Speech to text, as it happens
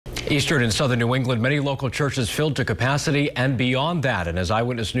Eastern and southern New England, many local churches filled to capacity and beyond that. And as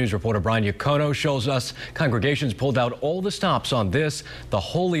Eyewitness News reporter Brian Yacono shows us, congregations pulled out all the stops on this, the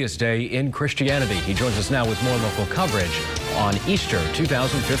holiest day in Christianity. He joins us now with more local coverage on Easter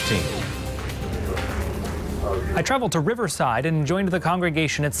 2015. I traveled to Riverside and joined the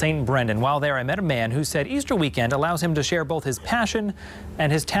congregation at St. Brendan. While there, I met a man who said Easter weekend allows him to share both his passion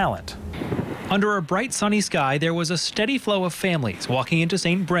and his talent. Under a bright sunny sky, there was a steady flow of families walking into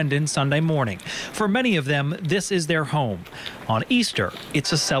St. Brendan Sunday morning. For many of them, this is their home. On Easter,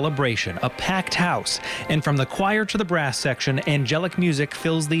 it's a celebration, a packed house. And from the choir to the brass section, angelic music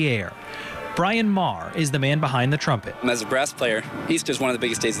fills the air. Brian Marr is the man behind the trumpet. As a brass player, Easter is one of the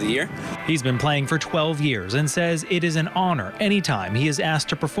biggest days of the year. He's been playing for 12 years and says it is an honor anytime he is asked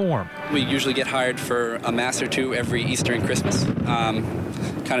to perform. We usually get hired for a mass or two every Easter and Christmas.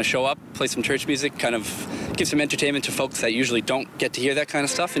 Kind of show up, play some church music, kind of give some entertainment to folks that usually don't get to hear that kind of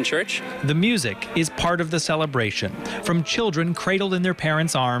stuff in church. The music is part of the celebration. From children cradled in their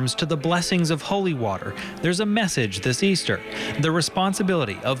parents' arms to the blessings of holy water, there's a message this Easter, the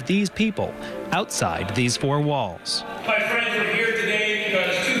responsibility of these people outside these four walls. My friends, we're here today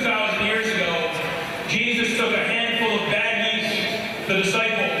because 2,000 years ago, Jesus took a handful of bad yeast, the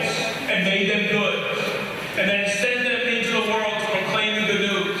disciples, and made them good, and then sent them into the world to proclaim the good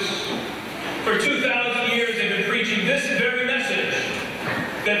news. For 2,000 years, they've been preaching this very message,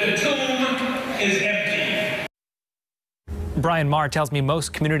 that the tomb is empty. Brian Marr tells me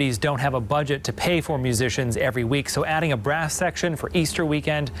most communities don't have a budget to pay for musicians every week, so adding a brass section for Easter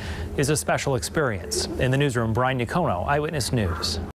weekend is a special experience. In the newsroom, Brian Yacono, Eyewitness News.